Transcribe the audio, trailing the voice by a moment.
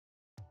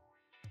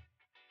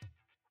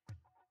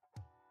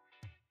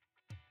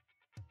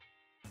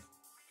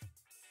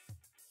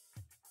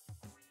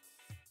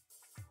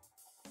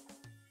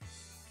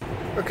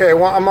Okay,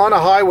 well, I'm on a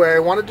highway. I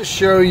wanted to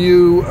show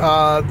you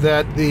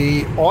that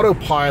the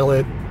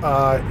Autopilot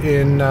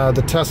in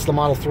the Tesla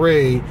Model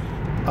 3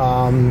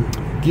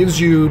 gives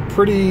you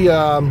pretty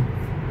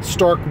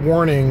stark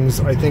warnings,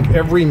 I think,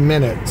 every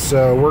minute.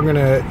 So we're going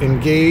to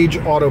engage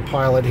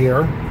Autopilot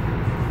here.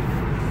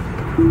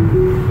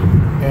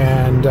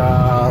 And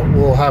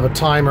we'll have a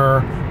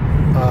timer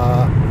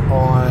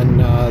on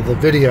the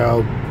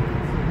video.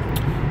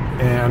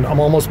 And I'm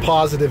almost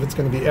positive it's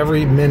going to be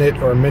every minute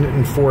or a minute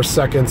and 4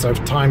 seconds.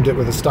 I've timed it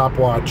with a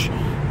stopwatch,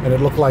 and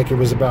it looked like it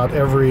was about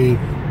every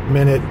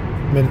minute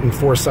and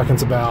 4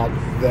 seconds about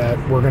that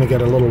we're going to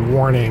get a little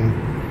warning.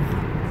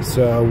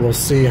 So we'll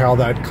see how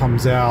that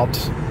comes out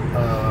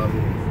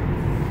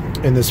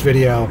in this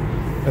video.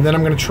 And then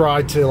I'm going to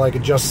try to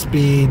adjust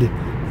speed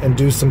and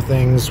do some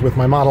things with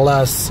my Model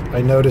S.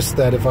 I noticed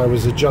that if I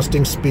was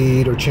adjusting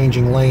speed or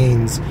changing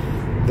lanes,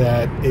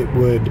 that it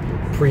would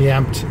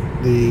preempt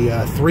the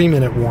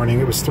 3-minute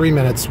warning. It was 3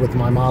 minutes with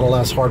my Model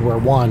S Hardware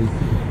 1.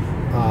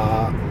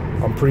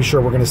 I'm pretty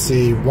sure we're going to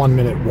see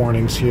 1-minute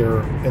warnings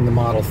here in the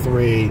Model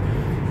 3.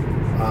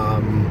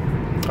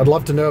 I'd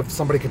love to know if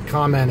somebody could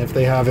comment if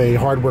they have a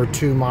Hardware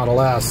 2 Model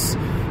S,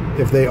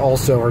 if they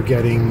also are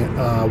getting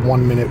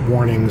 1-minute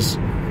warnings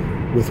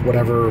with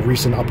whatever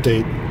recent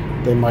update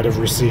they might have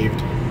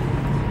received.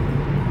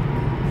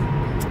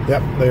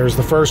 Yep, there's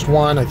the first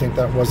one. I think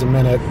that was a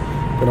minute.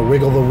 Going to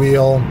wiggle the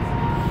wheel.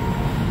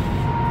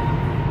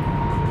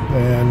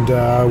 And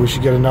we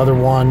should get another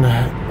one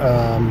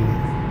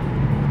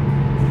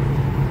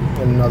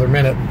in another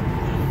minute.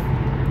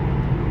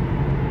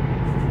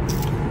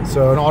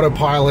 So an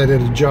Autopilot,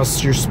 it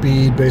adjusts your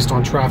speed based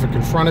on traffic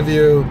in front of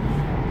you,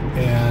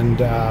 and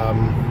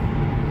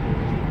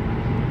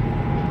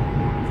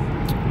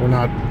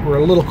we're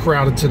a little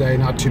crowded today,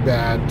 not too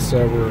bad,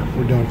 so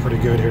we're doing pretty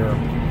good here.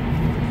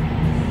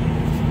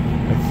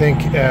 I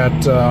think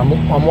at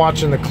I'm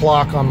watching the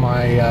clock on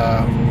my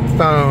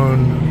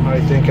phone. I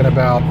think in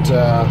about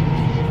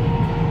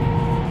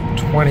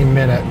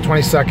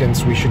 20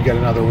 seconds we should get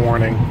another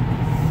warning.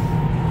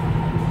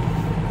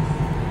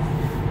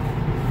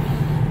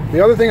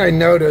 The other thing I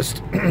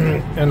noticed,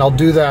 and I'll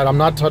do that, I'm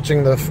not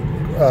touching the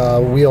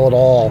wheel at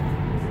all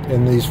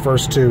in these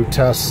first two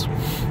tests,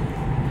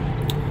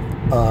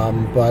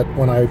 but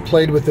when I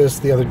played with this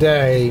the other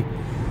day,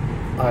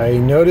 I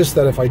noticed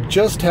that if I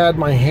just had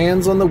my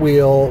hands on the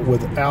wheel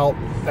without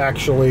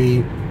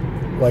actually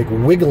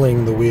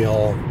wiggling the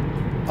wheel,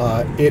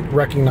 it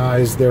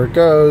recognized, there it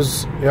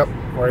goes, yep,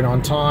 right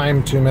on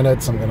time, 2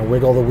 minutes. I'm going to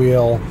wiggle the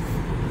wheel.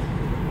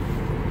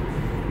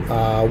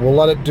 We'll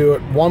let it do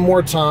it one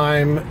more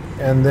time,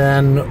 and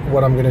then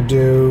what I'm going to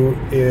do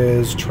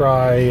is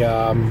try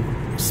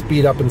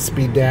speed up and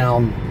speed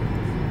down,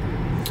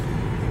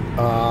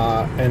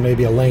 and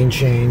maybe a lane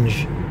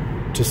change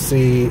to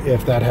see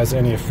if that has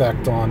any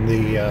effect on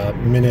the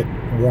minute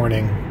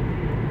warning.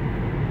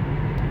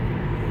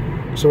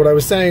 So what I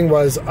was saying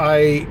was,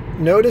 I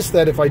noticed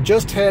that if I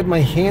just had my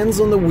hands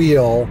on the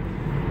wheel,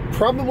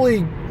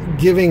 probably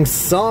giving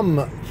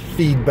some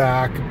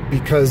feedback,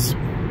 because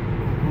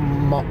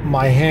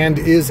my hand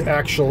is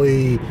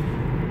actually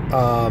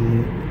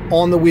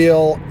on the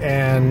wheel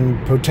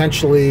and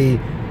potentially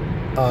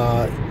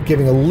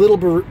giving a little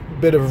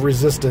bit of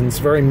resistance,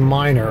 very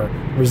minor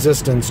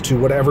resistance, to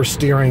whatever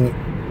steering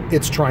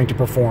it's trying to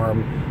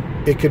perform.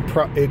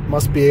 It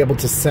must be able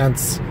to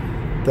sense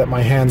that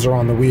my hands are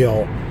on the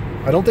wheel.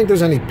 I don't think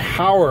there's any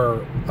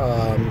power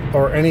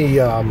or any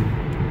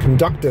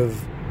conductive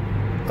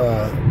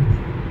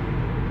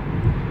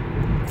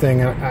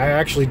thing. I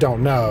actually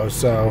don't know,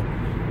 so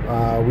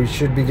we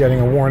should be getting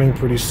a warning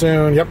pretty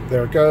soon. Yep,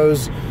 there it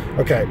goes.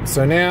 Okay,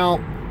 so now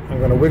I'm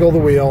going to wiggle the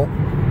wheel,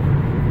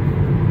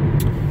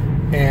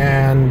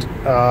 and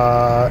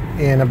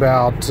in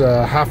about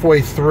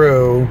halfway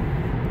through,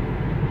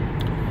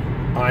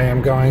 I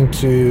am going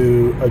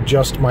to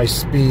adjust my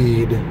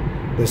speed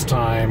this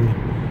time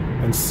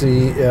and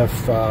see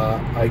if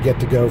I get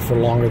to go for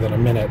longer than a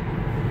minute.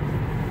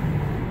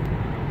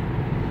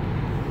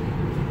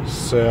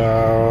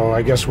 So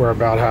I guess we're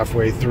about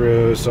halfway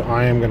through, so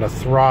I am going to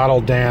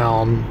throttle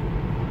down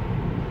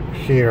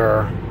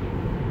here.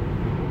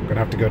 I'm going to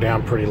have to go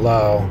down pretty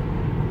low.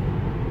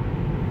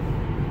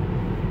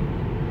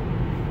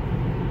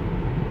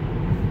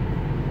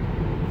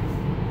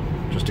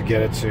 Just to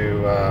get it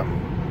to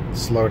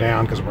slow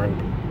down, because we're in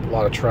a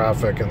lot of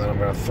traffic, and then I'm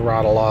going to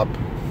throttle up.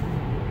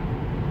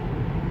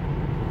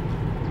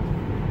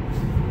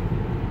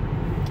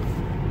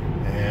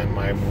 And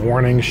my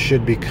warning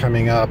should be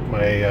coming up,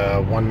 my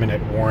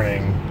 1-minute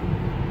warning.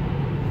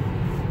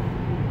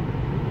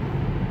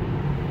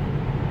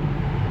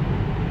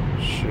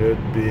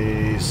 Should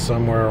be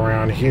somewhere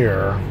around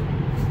here.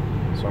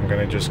 So I'm going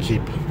to just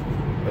keep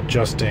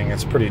adjusting.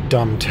 It's a pretty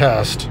dumb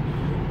test,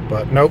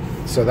 but nope.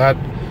 So that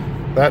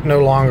no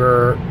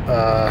longer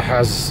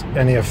has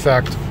any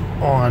effect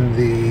on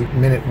the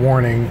minute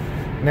warning.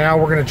 Now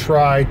we're going to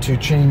try to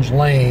change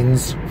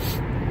lanes.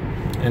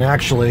 And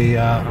actually,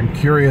 I'm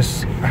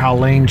curious how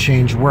lane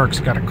change works.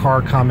 Got a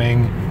car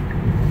coming.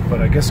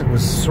 but I guess it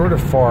was sort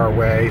of far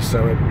away,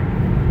 so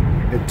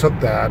it took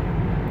that.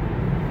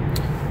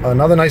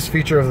 Another nice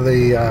feature of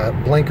the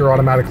blinker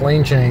automatic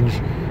lane change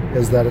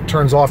is that it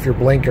turns off your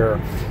blinker.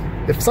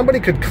 If somebody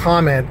could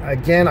comment,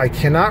 again, I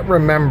cannot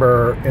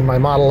remember in my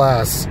Model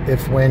S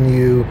if when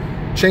you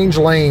change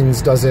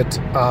lanes, does it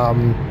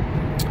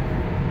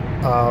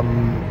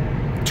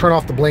turn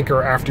off the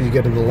blinker after you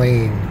get in the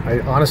lane. I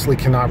honestly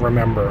cannot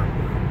remember.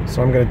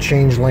 So I'm going to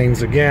change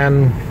lanes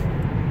again.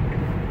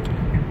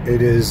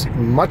 It is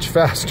much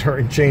faster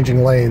in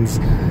changing lanes.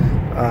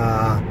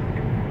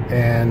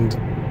 And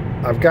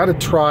I've got to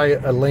try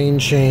a lane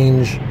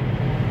change,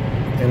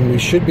 and we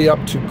should be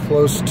up to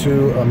close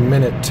to a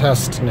minute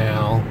test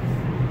now.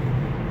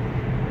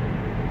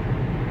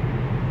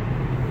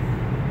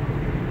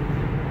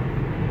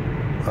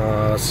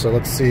 So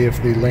let's see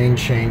if the lane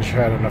change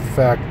had an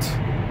effect.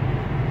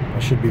 I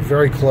should be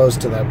very close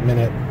to that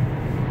minute.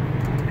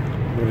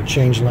 I'm going to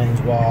change lanes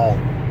while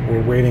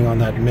we're waiting on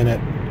that minute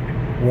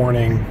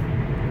warning.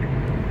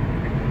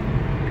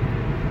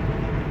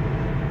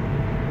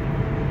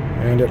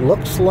 And it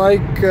looks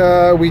like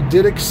we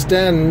did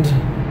extend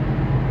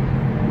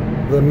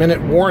the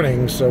minute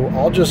warning, so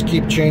I'll just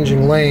keep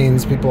changing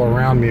lanes. People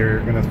around me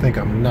are going to think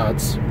I'm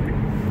nuts.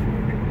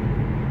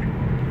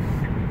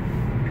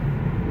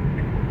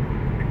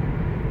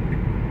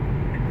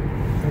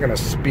 I'm going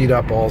to speed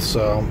up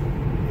also.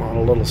 I'm on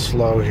a little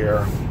slow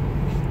here.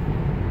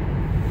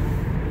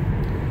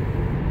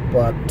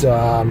 But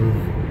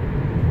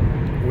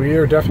we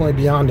are definitely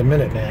beyond a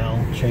minute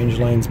now. Change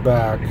lanes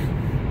back.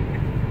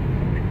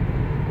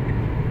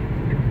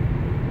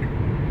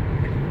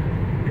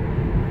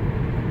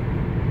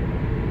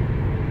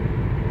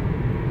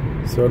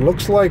 So it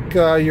looks like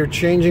your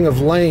changing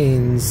of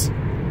lanes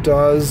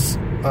does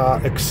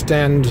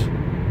extend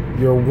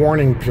your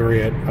warning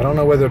period. I don't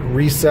know whether it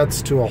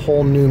resets to a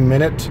whole new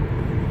minute.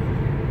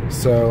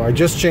 So I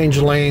just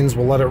changed lanes.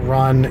 We'll let it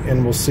run,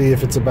 and we'll see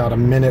if it's about a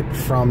minute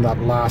from that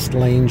last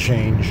lane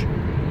change.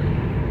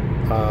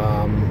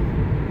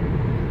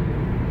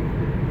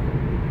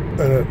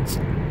 And it's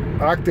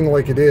acting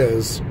like it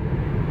is.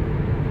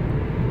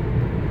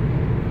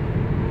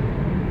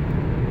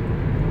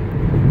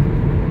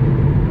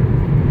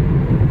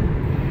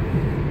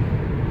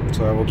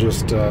 So I will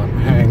just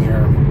hang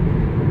here.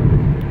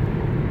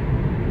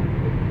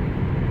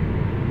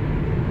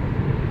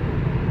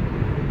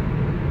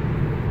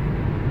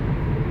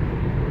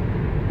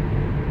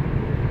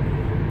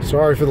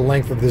 Sorry for the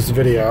length of this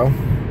video,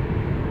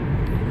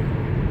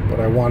 but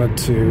I wanted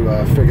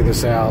to figure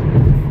this out.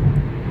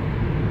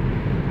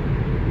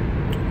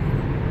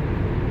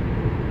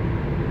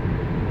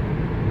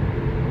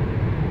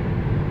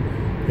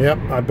 Yep,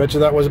 I bet you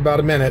that was about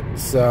a minute.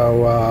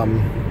 So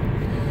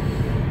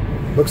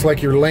looks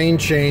like your lane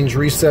change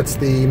resets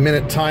the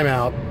minute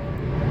timeout.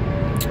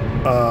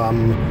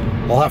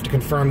 I'll have to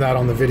confirm that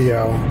on the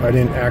video. I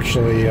didn't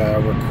actually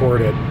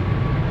record it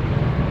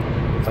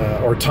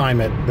or time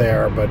it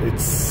there, but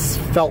it's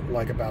felt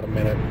like about a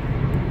minute.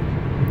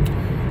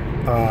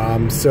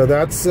 So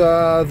that's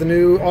the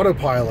new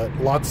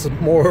Autopilot. Lots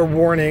of more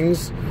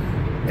warnings.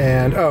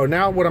 And oh,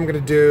 now what I'm going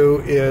to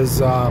do is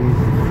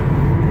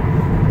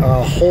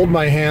hold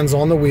my hands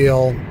on the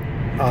wheel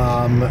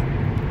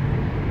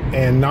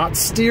and not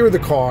steer the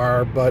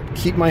car, but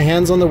keep my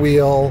hands on the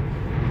wheel.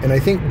 And I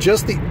think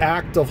just the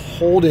act of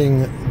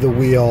holding the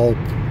wheel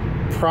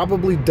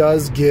probably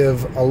does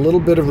give a little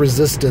bit of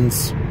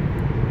resistance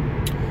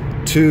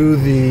to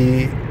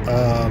the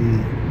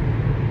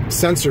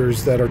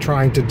sensors that are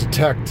trying to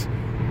detect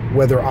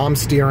whether I'm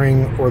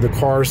steering or the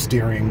car's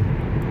steering.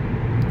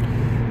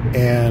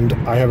 And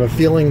I have a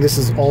feeling this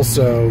is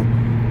also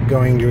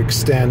going to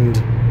extend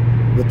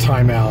the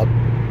timeout.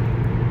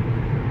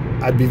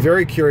 I'd be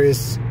very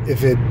curious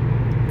if it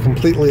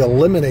completely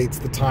eliminates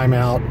the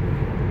timeout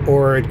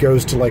or it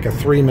goes to like a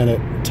 3-minute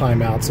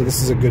timeout. So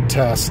this is a good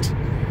test.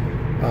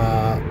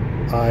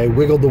 I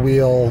wiggled the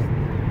wheel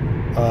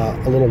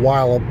a little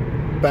while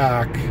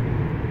back,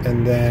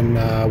 and then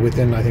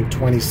within I think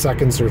 20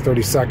 seconds or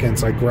 30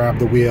 seconds I grabbed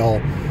the wheel.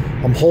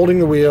 I'm holding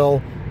the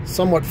wheel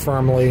somewhat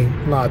firmly,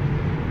 not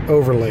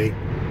overly,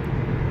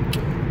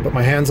 but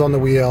my hand's on the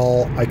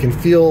wheel. I can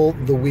feel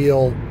the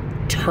wheel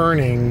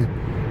turning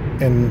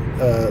and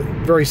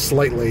very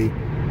slightly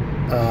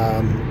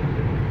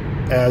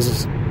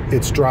as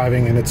it's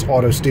driving and it's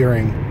auto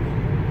steering.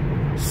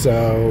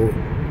 So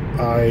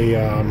I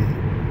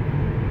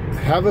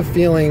have a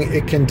feeling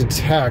it can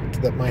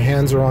detect that my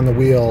hands are on the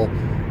wheel,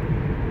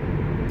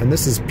 and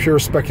this is pure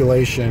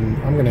speculation.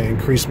 I'm going to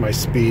increase my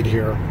speed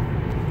here.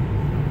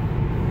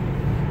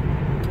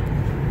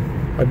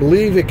 I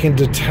believe it can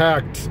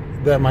detect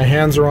that my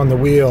hands are on the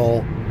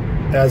wheel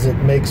as it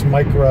makes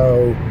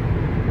micro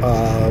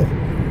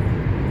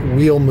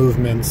wheel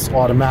movements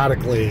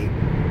automatically,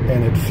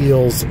 and it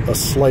feels a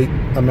slight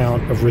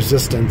amount of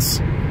resistance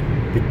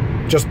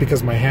just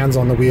because my hand's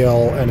on the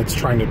wheel and it's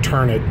trying to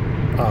turn it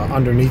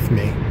underneath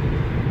me.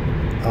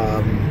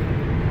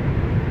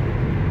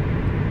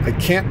 I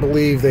can't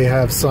believe they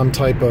have some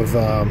type of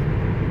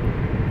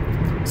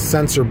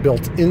sensor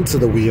built into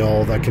the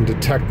wheel that can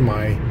detect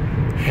my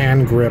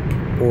hand grip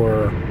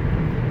or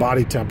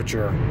body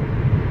temperature.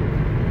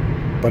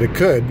 But it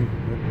could.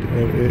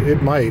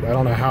 It might. I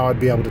don't know how I'd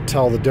be able to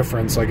tell the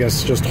difference. I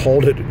guess just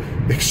hold it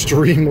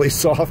extremely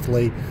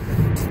softly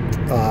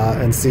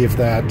and see if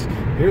that...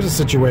 Here's a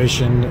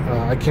situation.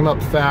 I came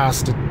up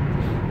fast.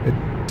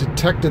 It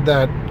detected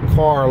that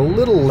car a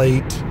little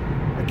late.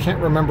 I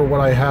can't remember what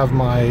I have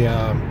my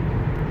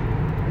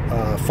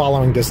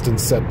following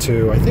distance set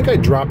to. I think I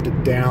dropped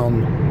it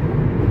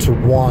down to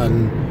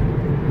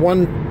 1.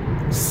 One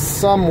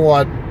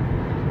somewhat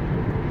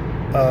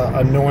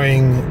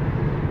annoying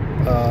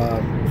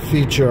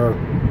feature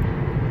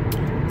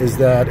is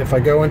that if I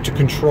go into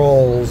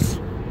controls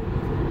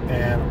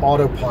and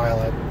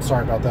autopilot,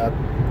 sorry about that,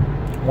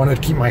 wanted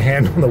to keep my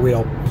hand on the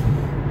wheel,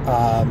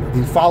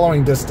 the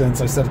following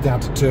distance, I set it down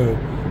to 2,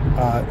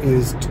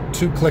 is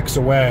 2 clicks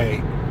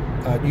away.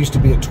 It used to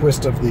be a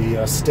twist of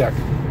the stick,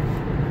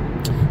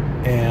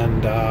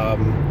 and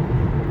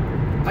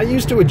I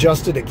used to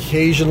adjust it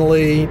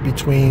occasionally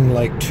between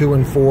like 2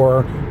 and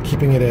 4,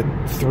 keeping it at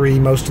 3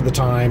 most of the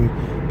time,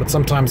 but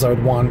sometimes I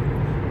would want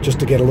just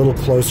to get a little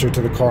closer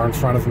to the car in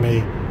front of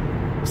me,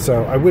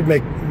 so I would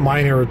make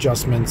minor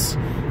adjustments.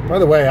 By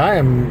the way, I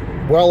am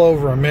well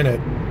over a minute,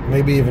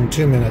 maybe even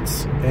 2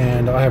 minutes,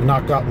 and I have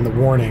not gotten the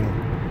warning,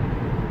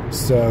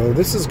 so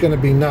this is going to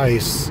be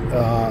nice.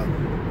 I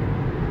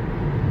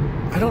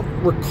don't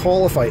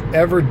recall if I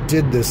ever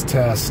did this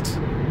test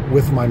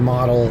with my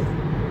Model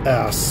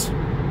S.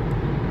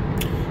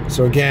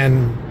 So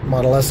again,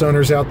 Model S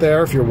owners out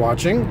there, if you're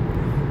watching,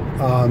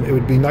 it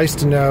would be nice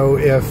to know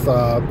if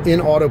in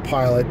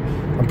Autopilot,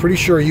 I'm pretty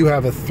sure you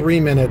have a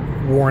 3-minute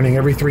warning.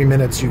 Every 3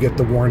 minutes you get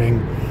the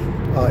warning.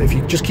 If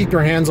you just keep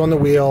your hands on the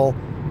wheel,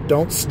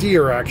 don't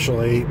steer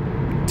actually,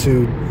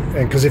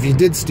 because if you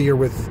did steer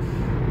with,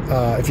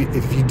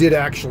 if you did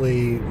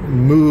actually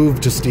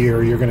move to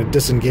steer, you're going to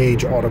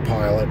disengage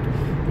Autopilot.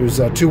 There's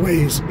 2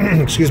 ways,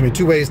 excuse me,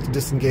 2 ways to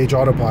disengage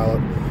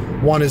Autopilot.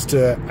 One is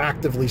to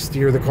actively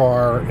steer the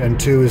car, and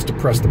 2 is to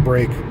press the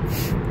brake.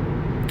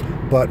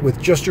 But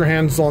with just your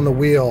hands on the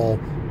wheel,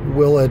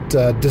 will it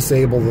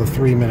disable the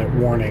 3-minute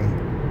warning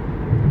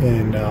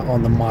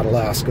on the Model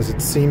S? Because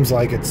it seems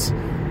like it's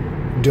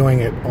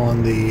doing it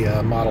on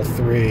the Model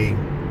 3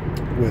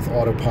 with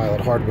Autopilot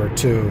hardware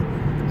 2.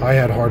 I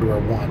had hardware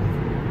 1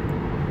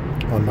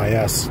 on my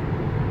S.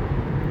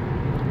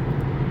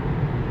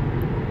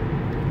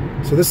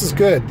 So this is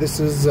good. This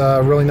is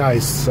really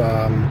nice.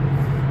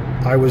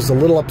 I was a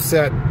little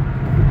upset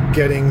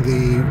getting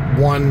the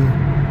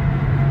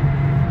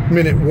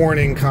 1-minute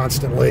warning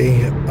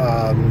constantly.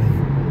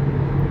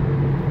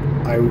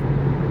 I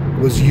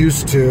was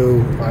used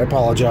to, I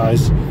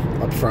apologize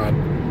up front,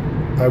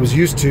 I was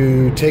used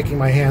to taking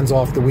my hands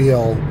off the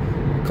wheel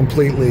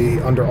completely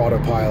under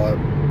Autopilot.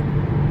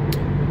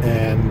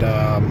 And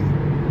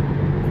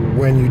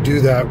when you do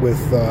that with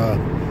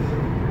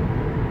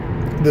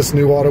this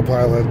new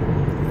Autopilot,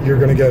 you're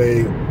going to get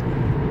a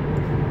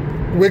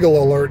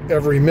wiggle alert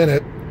every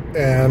minute.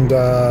 And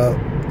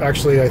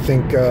actually, I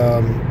think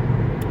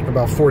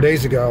about 4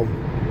 days ago,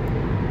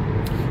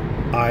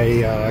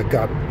 I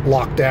got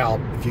locked out.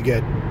 If you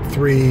get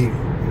 3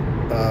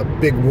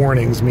 big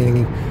warnings,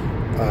 meaning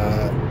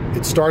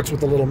it starts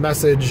with a little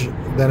message,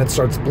 then it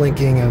starts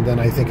blinking, and then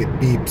I think it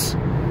beeps.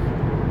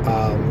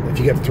 If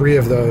you get 3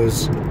 of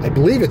those, I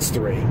believe it's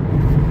 3.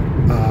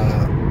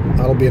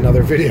 That'll be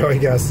another video, I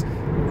guess.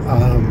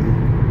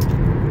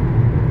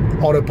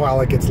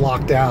 Autopilot gets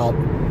locked out.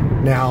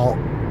 Now,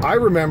 I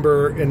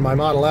remember in my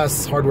Model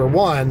S hardware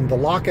 1, the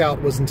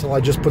lockout was until I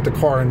just put the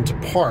car into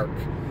park.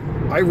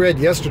 I read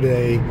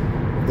yesterday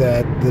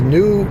that the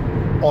new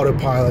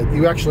Autopilot,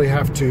 you actually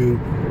have to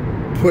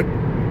put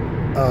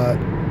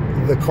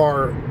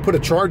put a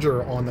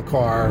charger on the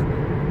car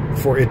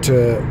for it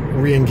to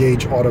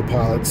re-engage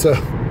Autopilot. So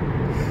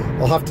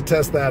I'll have to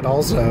test that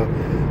also.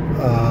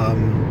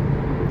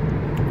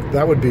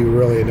 That would be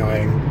really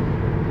annoying.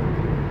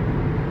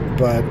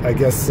 But I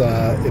guess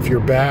if you're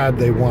bad,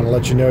 they want to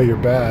let you know you're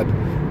bad.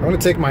 I'm going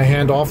to take my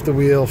hand off the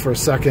wheel for a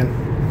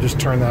second, just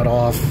turn that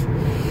off.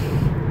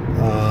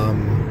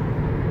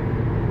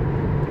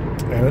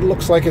 And it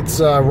looks like it's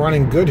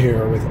running good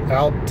here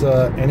without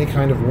any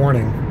kind of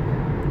warning.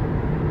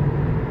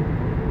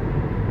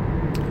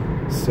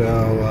 So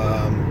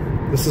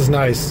this is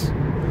nice.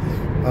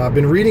 I've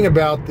been reading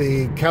about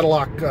the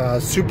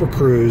Cadillac Super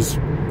Cruise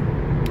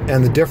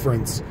and the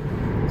difference.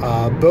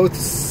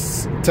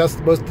 Both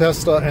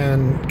Tesla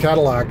and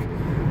Cadillac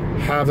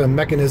have a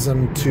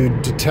mechanism to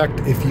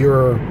detect if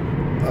you're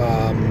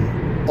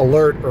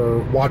alert or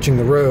watching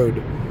the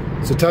road.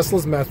 So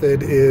Tesla's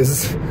method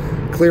is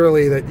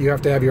clearly that you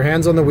have to have your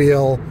hands on the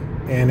wheel,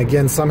 and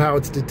again, somehow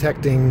it's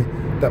detecting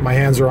that my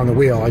hands are on the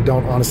wheel. I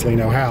don't honestly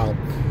know how.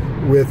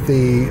 With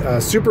the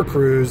Super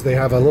Cruise, they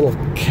have a little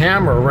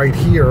camera right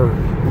here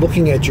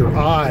looking at your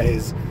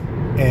eyes,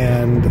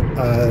 and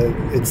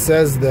it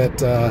says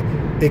that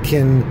it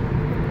can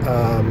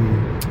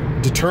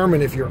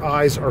determine if your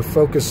eyes are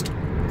focused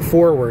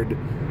forward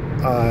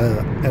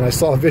and I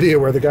saw a video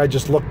where the guy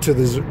just looked to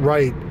his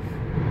right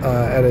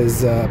at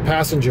his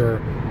passenger,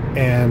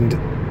 and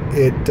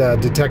it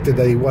detected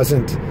that he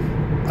wasn't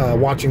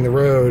watching the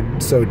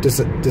road, so it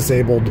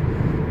disabled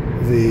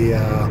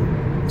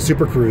the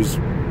Super Cruise.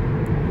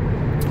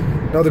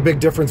 Another big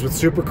difference with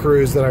Super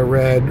Cruise that I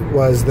read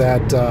was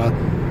that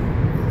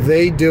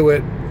they do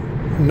it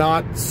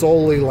not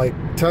solely like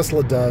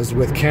Tesla does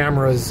with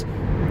cameras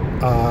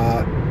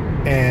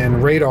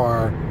and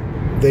radar.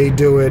 They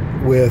do it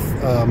with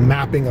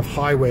mapping of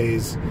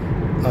highways,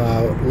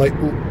 like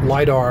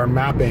LiDAR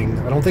mapping.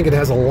 I don't think it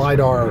has a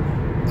LiDAR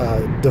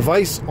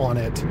device on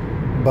it,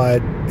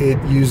 but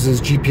it uses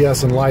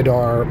GPS and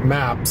LiDAR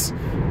maps,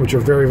 which are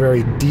very,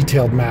 very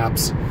detailed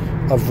maps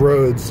of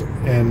roads,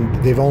 and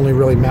they've only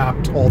really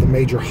mapped all the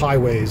major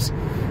highways,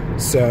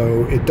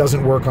 so it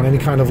doesn't work on any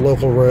kind of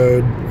local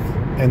road.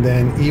 And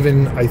then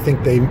even, I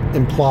think they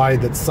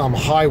implied that some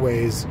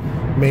highways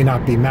may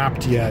not be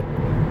mapped yet,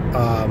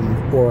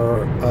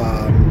 or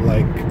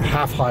like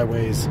half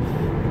highways.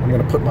 I'm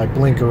going to put my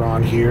blinker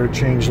on here,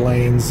 change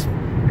lanes.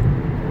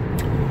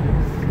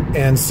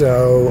 And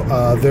so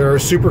their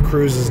Super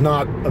Cruise is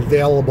not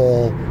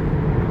available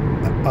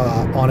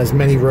on as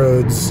many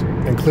roads,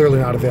 and clearly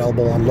not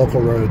available on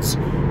local roads,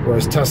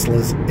 whereas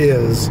Tesla's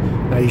is.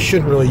 Now, you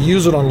shouldn't really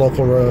use it on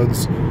local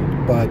roads,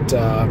 but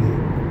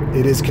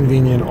it is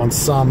convenient on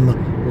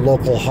some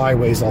local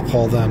highways, I'll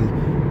call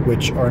them,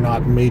 which are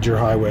not major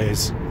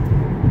highways.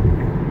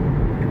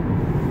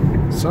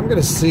 So I'm going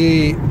to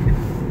see...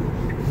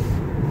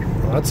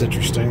 Well, that's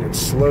interesting. It's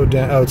slowed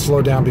down. Oh, it's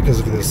slowed down because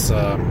of this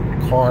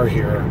car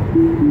here,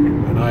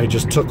 and I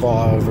just took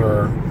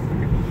over.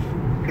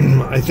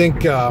 I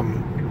think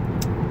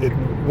it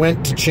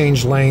went to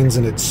change lanes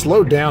and it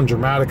slowed down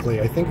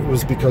dramatically. I think it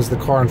was because the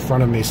car in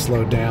front of me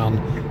slowed down,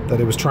 that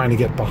it was trying to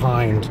get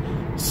behind.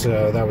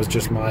 So that was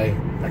just my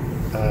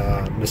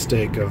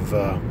mistake of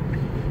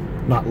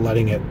not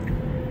letting it.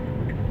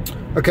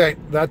 Okay,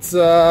 that's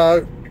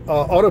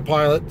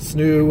Autopilot's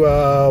new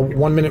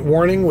 1-minute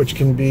warning, which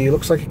can be,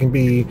 looks like it can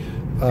be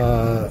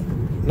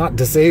not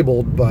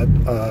disabled, but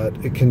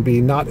it can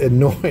be not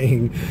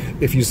annoying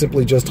if you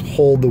simply just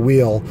hold the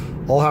wheel.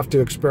 I'll have to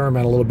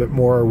experiment a little bit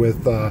more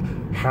with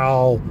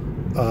how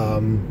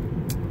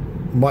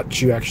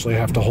much you actually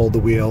have to hold the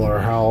wheel, or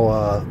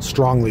how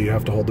strongly you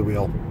have to hold the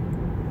wheel.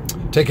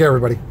 Take care,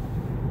 everybody.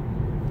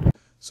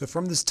 So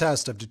from this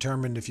test, I've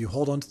determined if you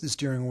hold onto the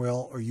steering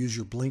wheel or use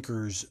your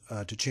blinkers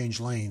to change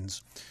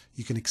lanes,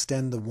 you can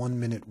extend the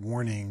 1-minute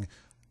warning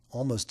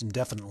almost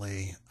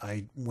indefinitely.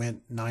 I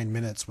went 9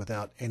 minutes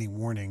without any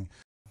warning.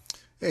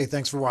 Hey,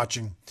 thanks for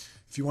watching.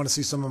 If you want to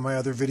see some of my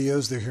other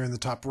videos, they're here in the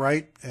top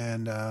right,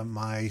 and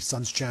my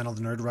son's channel,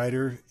 The Nerd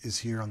Writer, is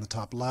here on the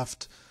top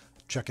left.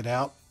 Check it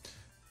out.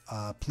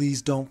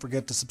 Please don't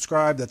forget to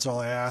subscribe. That's all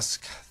I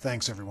ask.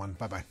 Thanks, everyone.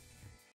 Bye-bye.